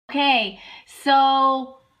Okay,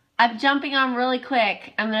 so I'm jumping on really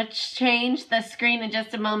quick. I'm going to change the screen in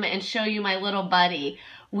just a moment and show you my little buddy.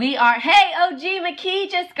 Hey, OG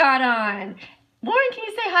McKee just got on. Warren, can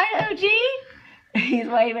you say hi to OG? He's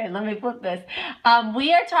waving. Let me flip this.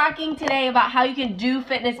 We are talking today about how you can do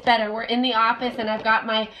fitness better. We're in the office and I've got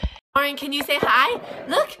my... Warren, can you say hi?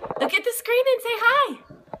 Look at the screen and say hi.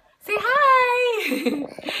 Say hi!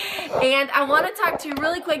 And I want to talk to you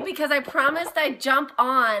really quick because I promised I'd jump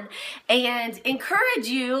on and encourage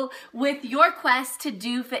you with your quest to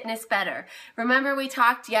do fitness better. Remember we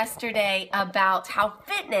talked yesterday about how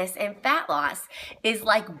fitness and fat loss is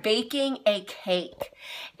like baking a cake.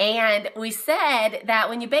 And we said that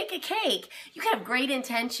when you bake a cake, you can have great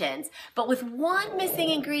intentions, but with one missing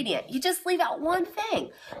ingredient, you just leave out one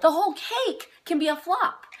thing, the whole cake can be a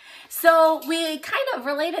flop. So we kind of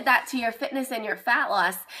related that to your fitness and your fat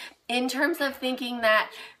loss in terms of thinking that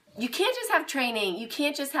you can't just have training, you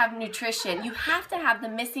can't just have nutrition, you have to have the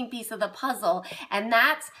missing piece of the puzzle, and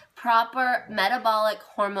that's proper metabolic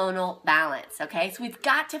hormonal balance, okay? So we've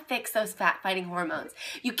got to fix those fat-fighting hormones.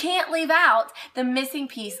 You can't leave out the missing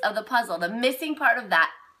piece of the puzzle, the missing part of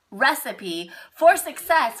that recipe for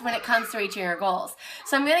success when it comes to reaching your goals.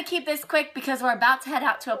 So I'm going to keep this quick because we're about to head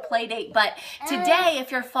out to a play date. But today,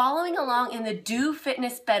 if you're following along in the Do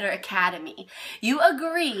Fitness Better Academy, you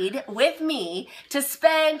agreed with me to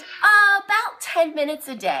spend about 10 minutes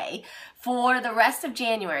a day for the rest of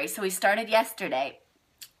January. So we started yesterday.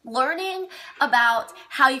 Learning about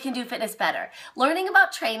how you can do fitness better, learning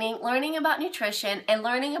about training, learning about nutrition, and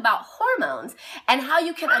learning about hormones and how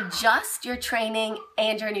you can adjust your training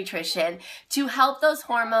and your nutrition to help those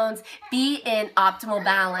hormones be in optimal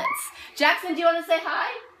balance. Jackson, do you want to say hi?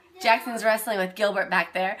 Jackson's wrestling with Gilbert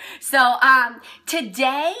back there. So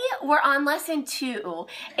today we're on lesson 2,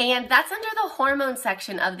 and that's under the hormone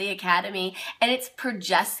section of the academy, and it's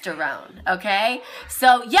progesterone, okay?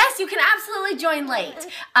 So yes, you can absolutely join late.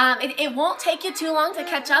 It won't take you too long to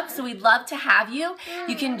catch up, so we'd love to have you.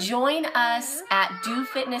 You can join us at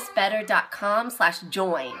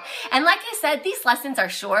dofitnessbetter.com/join. And like I said, these lessons are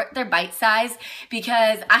short, they're bite-sized,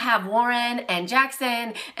 because I have Warren and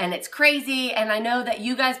Jackson, and it's crazy, and I know that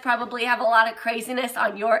you guys probably have a lot of craziness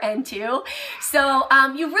on your end too. So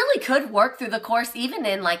you really could work through the course even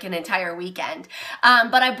in like an entire weekend.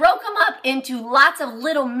 But I broke them up into lots of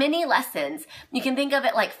little mini lessons. You can think of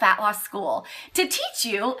it like fat loss school to teach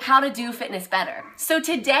you how to do fitness better. So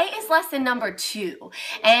today is lesson number 2.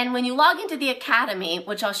 And when you log into the academy,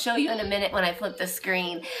 which I'll show you in a minute when I flip the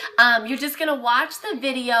screen, you're just going to watch the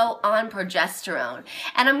video on progesterone.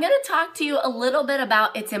 And I'm going to talk to you a little bit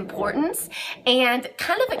about its importance and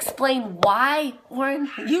kind of explain why. Warren,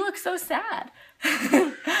 you look so sad.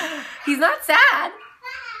 He's not sad.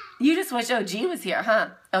 You just wish OG was here, huh?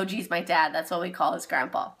 OG's my dad. That's what we call his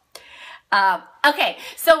grandpa. Okay,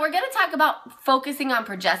 so we're going to talk about focusing on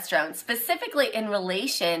progesterone, specifically in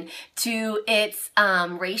relation to its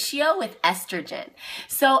ratio with estrogen.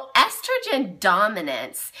 So estrogen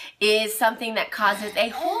dominance is something that causes a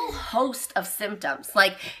whole host of symptoms.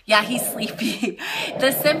 Like, yeah, he's sleepy.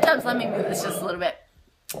 The symptoms, let me move this just a little bit.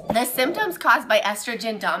 The symptoms caused by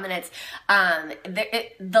estrogen dominance,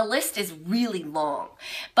 the list is really long.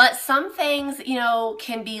 But some things, you know,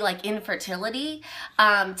 can be like infertility,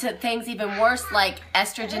 to things even worse like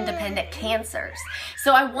estrogen-dependent cancers.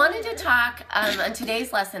 So I wanted to talk on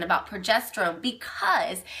today's lesson about progesterone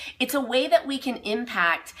because it's a way that we can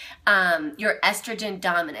impact your estrogen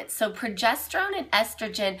dominance. So progesterone and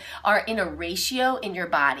estrogen are in a ratio in your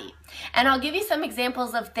body. And I'll give you some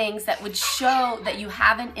examples of things that would show that you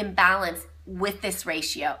have an imbalance with this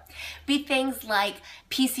ratio. Be things like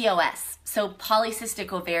PCOS, so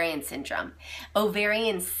polycystic ovarian syndrome,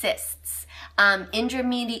 ovarian cysts,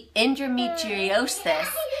 endometriosis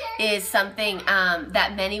is something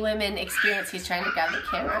that many women experience. He's trying to grab the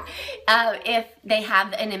camera. If they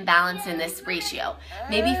have an imbalance in this ratio.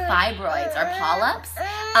 Maybe fibroids or polyps.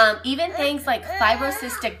 Even things like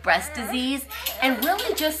fibrocystic breast disease. And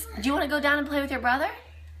really just, do you want to go down and play with your brother?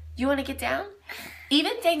 Do you want to get down?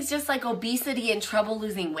 Even things just like obesity and trouble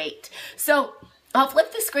losing weight. So I'll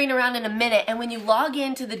flip the screen around in a minute, and when you log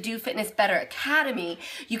into the Do Fitness Better Academy,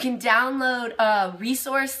 you can download a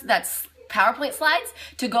resource that's PowerPoint slides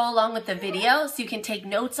to go along with the video, so you can take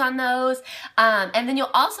notes on those. And then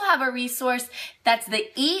you'll also have a resource that's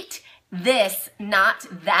the Eat this, not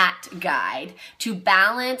that guide to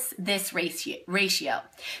balance this ratio.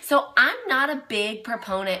 So I'm not a big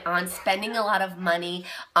proponent on spending a lot of money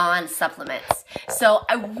on supplements. So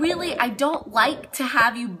I don't like to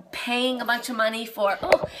have you paying a bunch of money for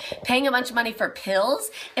pills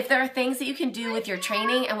if there are things that you can do with your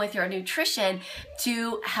training and with your nutrition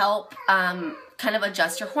to help kind of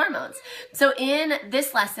adjust your hormones. So in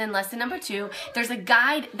this lesson number 2, there's a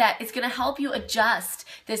guide that is going to help you adjust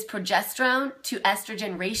this progesterone to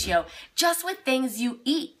estrogen ratio just with things you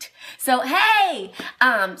eat. So hey,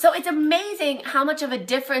 so it's amazing how much of a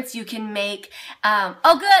difference you can make.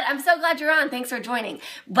 Oh good, I'm so glad you're on. Thanks for joining.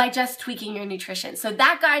 By just tweaking your nutrition. So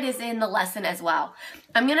that guide is in the lesson as well.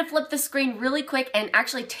 I'm going to flip the screen really quick and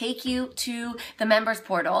actually take you to the members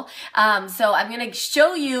portal. So I'm going to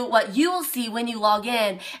show you what you will see when you log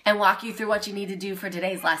in and walk you through what you need to do for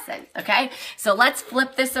today's lesson. Okay, so let's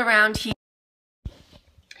flip this around here.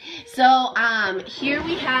 So here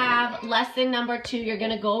we have lesson number 2. You're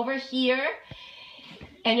going to go over here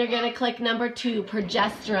and you're going to click number 2,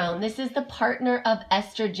 progesterone. This is the partner of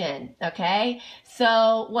estrogen. Okay,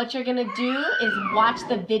 so what you're going to do is watch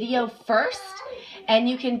the video first. And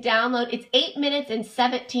you can download, it's 8 minutes and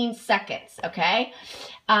 17 seconds, okay?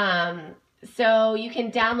 So you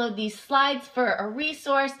can download these slides for a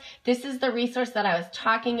resource. This is the resource that I was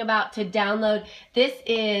talking about to download. This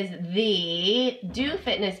is the Do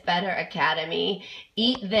Fitness Better Academy.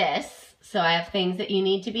 Eat this. So I have things that you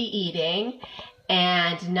need to be eating.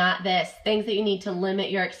 And not this, things that you need to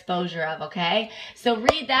limit your exposure of, okay? So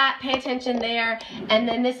read that, pay attention there, and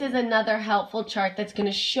then this is another helpful chart that's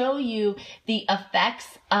gonna show you the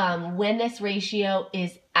effects when this ratio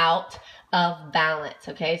is out of balance,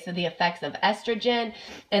 okay? So the effects of estrogen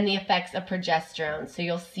and the effects of progesterone, so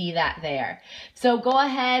you'll see that there. So go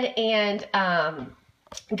ahead and,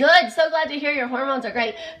 good, so glad to hear your hormones are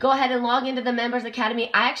great. Go ahead and log into the Members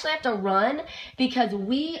Academy. I actually have to run because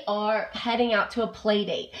we are heading out to a play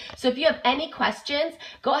date. So if you have any questions,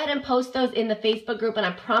 go ahead and post those in the Facebook group and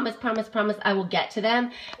I promise I will get to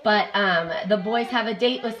them. But the boys have a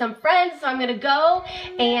date with some friends, so I'm gonna go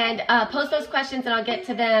and post those questions and I'll get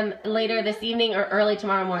to them later this evening or early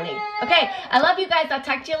tomorrow morning. Okay, I love you guys, I'll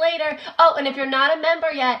talk to you later. Oh, and if you're not a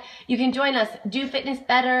member yet, you can join us,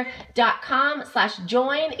 dofitnessbetter.com/join.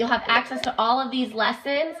 You'll have access to all of these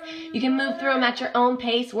lessons. You can move through them at your own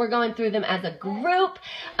pace. We're going through them as a group.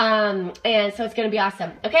 And so it's going to be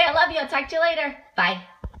awesome. Okay, I love you. I'll talk to you later. Bye.